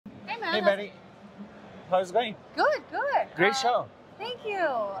Hey, Betty. How's it going? Good, good. Great show. Thank you.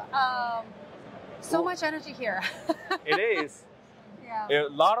 So much energy here. It is. Yeah. A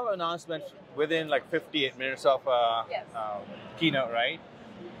lot of announcements within like 58 minutes of Yes. keynote, right?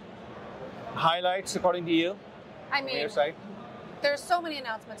 Highlights according to you I on mean, your side? there's so many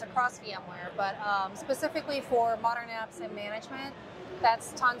announcements across VMware, but specifically for modern apps and management,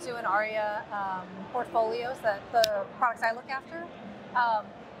 that's Tanzu and Arya portfolios, that the products I look after.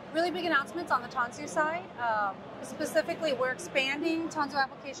 Really big announcements on the Tanzu side. Specifically, we're expanding Tanzu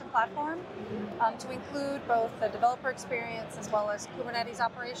Application Platform to include both the developer experience as well as Kubernetes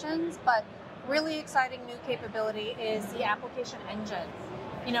operations, but really exciting new capability is the application engine.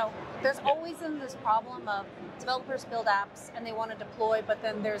 You know, there's always been this problem of developers build apps and they want to deploy, but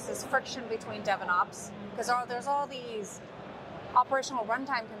then there's this friction between dev and ops because there's all these operational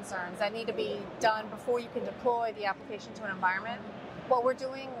runtime concerns that need to be done before you can deploy the application to an environment. What we're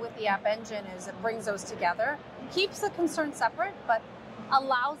doing with the App Engine is it brings those together, keeps the concern separate, but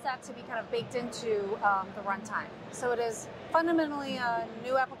allows that to be kind of baked into the runtime. So it is fundamentally a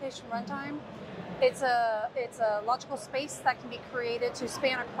new application runtime. It's a logical space that can be created to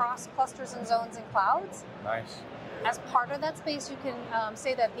span across clusters and zones and clouds. Nice. As part of that space, you can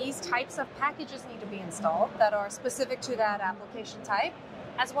say that these types of packages need to be installed that are specific to that application type,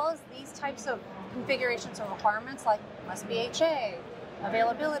 as well as these types of configurations and requirements like must be HA,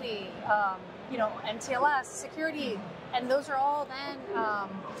 availability, MTLS, security, and those are all then,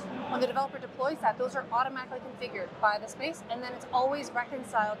 when the developer deploys that, those are automatically configured by the space, and then it's always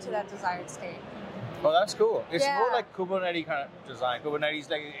reconciled to that desired state. Oh, that's cool. It's Yeah. more like Kubernetes kind of design. Kubernetes,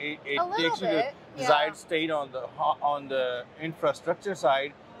 like it A little takes you to bit, desired yeah. state on the infrastructure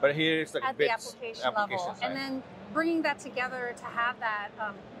side, but here it's like At the bits, application level, side. and then bringing that together to have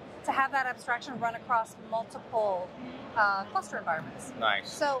that abstraction run across multiple cluster environments. Nice.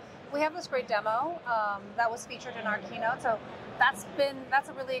 So we have this great demo that was featured in our keynote. So that's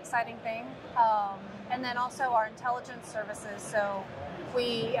a really exciting thing. And then also our intelligence services. So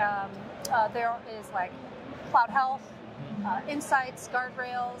we there is like cloud health, insights,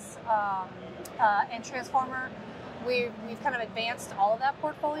 guardrails, and transformer. We've kind of advanced all of that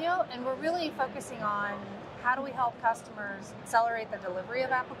portfolio, and we're really focusing on how do we help customers accelerate the delivery of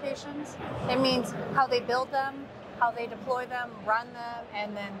applications. It means how they build them, how they deploy them, run them,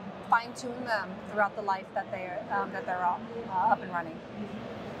 and then fine-tune them throughout the life that they're up and running.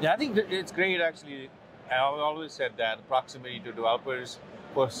 Yeah, I think it's great actually. I've always said that the proximity to developers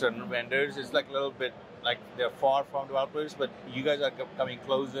for certain vendors is like a little bit like they're far from developers, but you guys are coming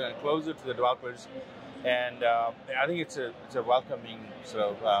closer and closer to the developers, and I think it's a welcoming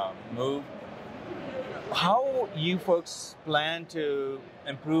sort of move. How you folks plan to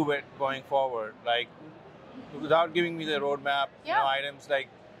improve it going forward? Like, without giving me the roadmap, Yeah. items like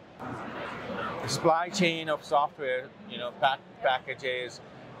the supply chain of software, packages,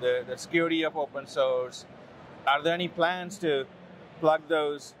 the security of open source. Are there any plans to plug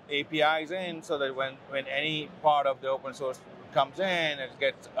those APIs in so that when any part of the open source comes in, it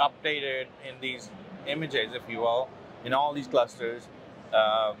gets updated in these images, if you will, in all these clusters?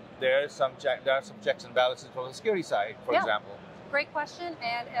 There are some checks and balances from the security side, for example. Great question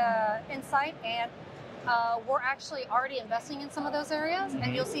and insight, and we're actually already investing in some of those areas,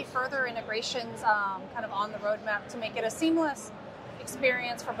 and you'll see further integrations kind of on the roadmap to make it a seamless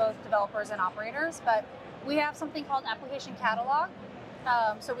experience for both developers and operators. But we have something called Application Catalog.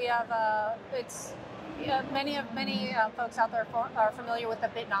 So we have many folks out there are familiar with the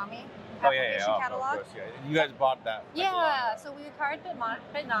Bitnami application catalog. Of course, yeah. You guys bought that. Yeah, so we acquired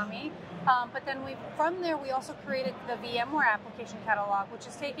Bitnami, but then from there we also created the VMware application catalog, which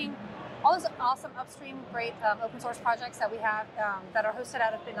is taking all those awesome upstream, great open source projects that we have that are hosted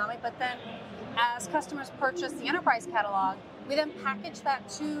out of Bitnami. But then, as customers purchase the enterprise catalog, we then package that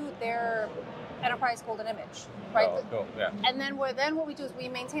to their enterprise golden image, right? Oh, cool. Yeah. And then what we do is we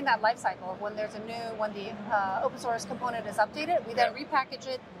maintain that life cycle. When there's when the open source component is updated, we then repackage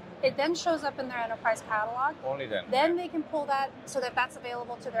it. It then shows up in their enterprise catalog. Only then. Then they can pull that so that that's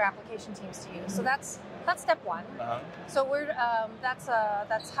available to their application teams to use. So that's step one. So that's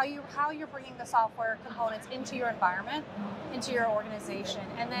how you're bringing the software components into your environment, into your organization,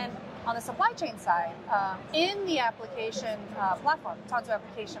 and then on the supply chain side, in the application platform, Tanzu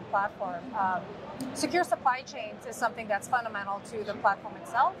Application Platform, secure supply chains is something that's fundamental to the platform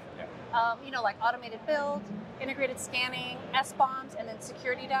itself. Yeah. Like automated build, integrated scanning, SBOMs, and then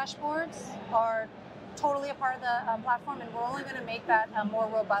security dashboards are totally a part of the platform, and we're only going to make that more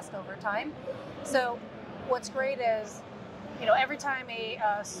robust over time. So what's great is every time a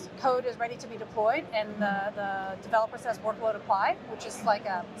code is ready to be deployed and the developer says workload apply, which is like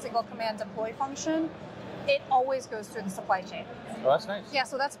a single command deploy function, it always goes through the supply chain. Oh, that's nice. Yeah,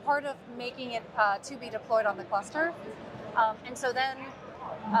 so that's part of making it to be deployed on the cluster. And so then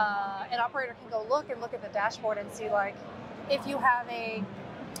an operator can go look at the dashboard and see, like, if you have a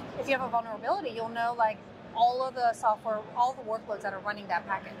vulnerability, you'll know, like, all of the software, all the workloads that are running that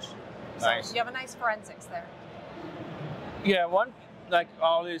package. So nice. You have a nice forensics there. Yeah, I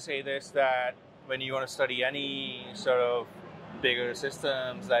always say this, that when you want to study any sort of bigger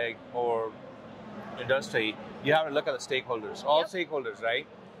systems, like, or industry, you have to look at the stakeholders, all stakeholders, right?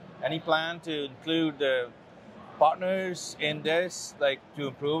 Any plan to include the partners in this, like, to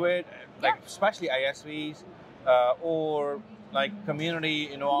improve it, like especially ISVs, or like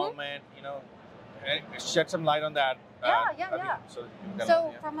community involvement, shed some light on that.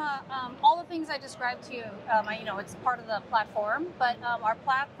 So from all the things I described to you, it's part of the platform, but our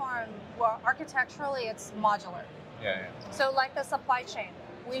platform, well, architecturally, it's modular. Yeah. So like the supply chain,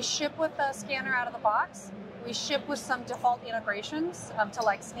 we ship with the scanner out of the box. We ship with some default integrations to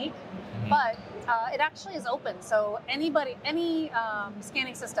like Sneak, but it actually is open. So any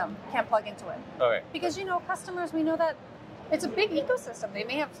scanning system can plug into it. Okay. Because, customers, we know that it's a big ecosystem. They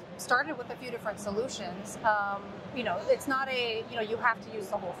may have started with a few different solutions. It's not you have to use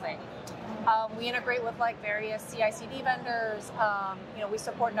the whole thing. We integrate with like various CI/CD vendors. We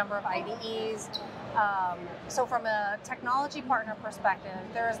support a number of IDEs. So from a technology partner perspective,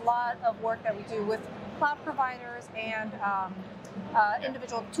 there is a lot of work that we do with cloud providers and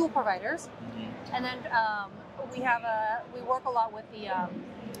individual tool providers. And then we work a lot with the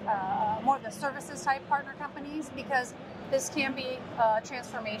more of the services type partner companies, because this can be a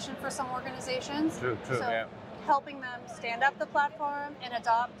transformation for some organizations. True, so helping them stand up the platform and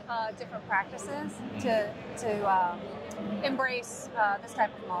adopt different practices to embrace this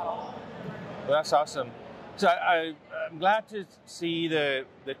type of model. Well, that's awesome. So I'm glad to see the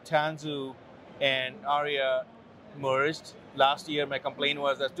Tanzu and Aria merged. Last year, my complaint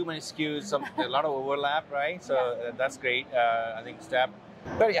was there's too many SKUs, a lot of overlap, right? So that's great. I think step.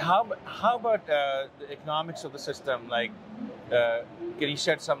 But how about the economics of the system? Like, can you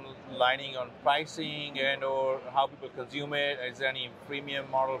shed some lighting on pricing or how people consume it? Is there any premium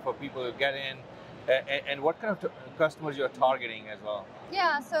model for people to get in? And what kind of customers you're targeting as well?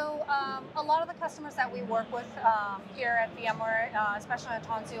 Yeah, so a lot of the customers that we work with here at VMware, especially at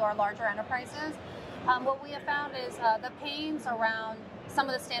Tanzu, are larger enterprises. What we have found is the pains around some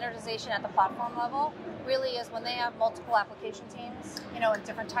of the standardization at the platform level really is when they have multiple application teams, and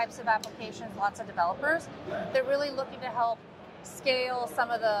different types of applications, lots of developers. They're really looking to help scale some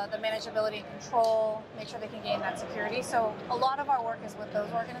of the manageability and control, make sure they can gain that security. So a lot of our work is with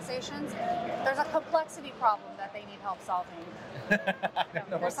those organizations. There's a complexity problem that they need help solving.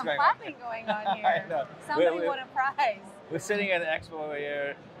 There's some clapping going on here. Somebody won a prize. We're sitting at an expo over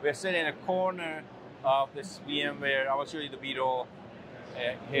here. We're sitting in a corner of this VMware. I will show you the B-roll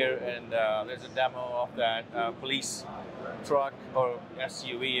here, and there's a demo of that police truck or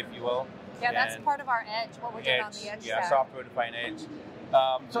SUV, if you will. Yeah, that's part of our edge, what we're doing on the edge stack. Software-defined edge.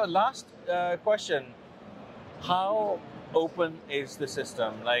 So last question, how open is the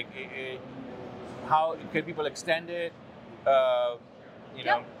system? Like, how can people extend it?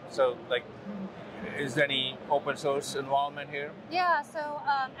 So like, is there any open source involvement here? Yeah, so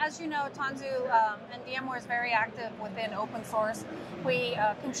as you know, Tanzu and VMware is very active within open source. We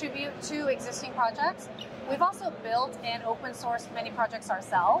contribute to existing projects. We've also built and open sourced many projects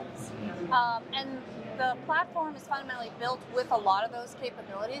ourselves. And the platform is fundamentally built with a lot of those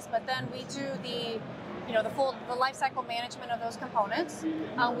capabilities, but then we do the lifecycle management of those components.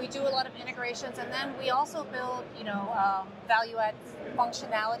 We do a lot of integrations, and then we also build, value-add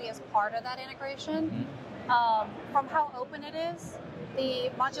functionality as part of that integration. From how open it is,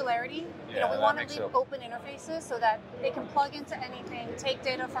 the modularity, we want to leave open interfaces so that they can plug into anything, take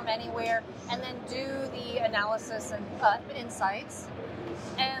data from anywhere, and then do the analysis and insights.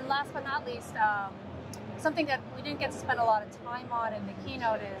 And last but not least, something that we didn't get to spend a lot of time on in the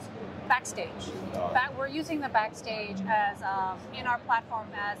keynote is Backstage. We're using the Backstage as in our platform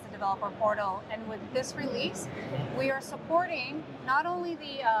as the developer portal, and with this release, we are supporting not only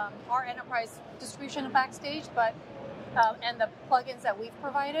our enterprise distribution of Backstage, but and the plugins that we've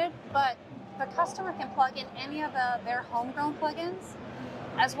provided, but the customer can plug in any of their homegrown plugins,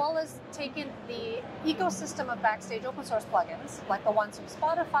 as well as take in the ecosystem of Backstage open source plugins, like the ones from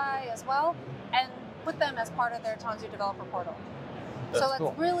Spotify as well, and put them as part of their Tanzu developer portal. That's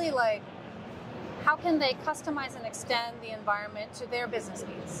cool. Really like how can they customize and extend the environment to their business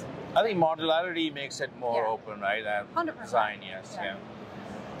needs? I think modularity makes it more open, right? 100%. Design, yes. Yeah.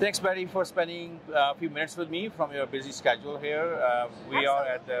 Thanks, Betty, for spending a few minutes with me from your busy schedule here. We are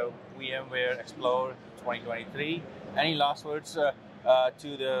at the VMware Explore 2023. Any last words to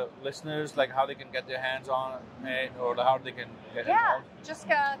the listeners, like how they can get their hands on it or how they can get involved? Just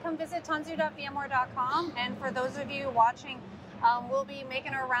come visit tanzu.vmware.com. And for those of you watching, we'll be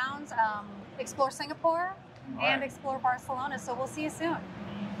making our rounds, Explore Singapore and Explore Barcelona. So we'll see you soon.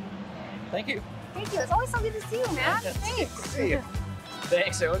 Thank you. Thank you. It's always so good to see you, Matt. Thanks. See you.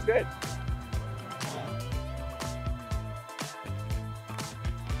 Thanks. It was good.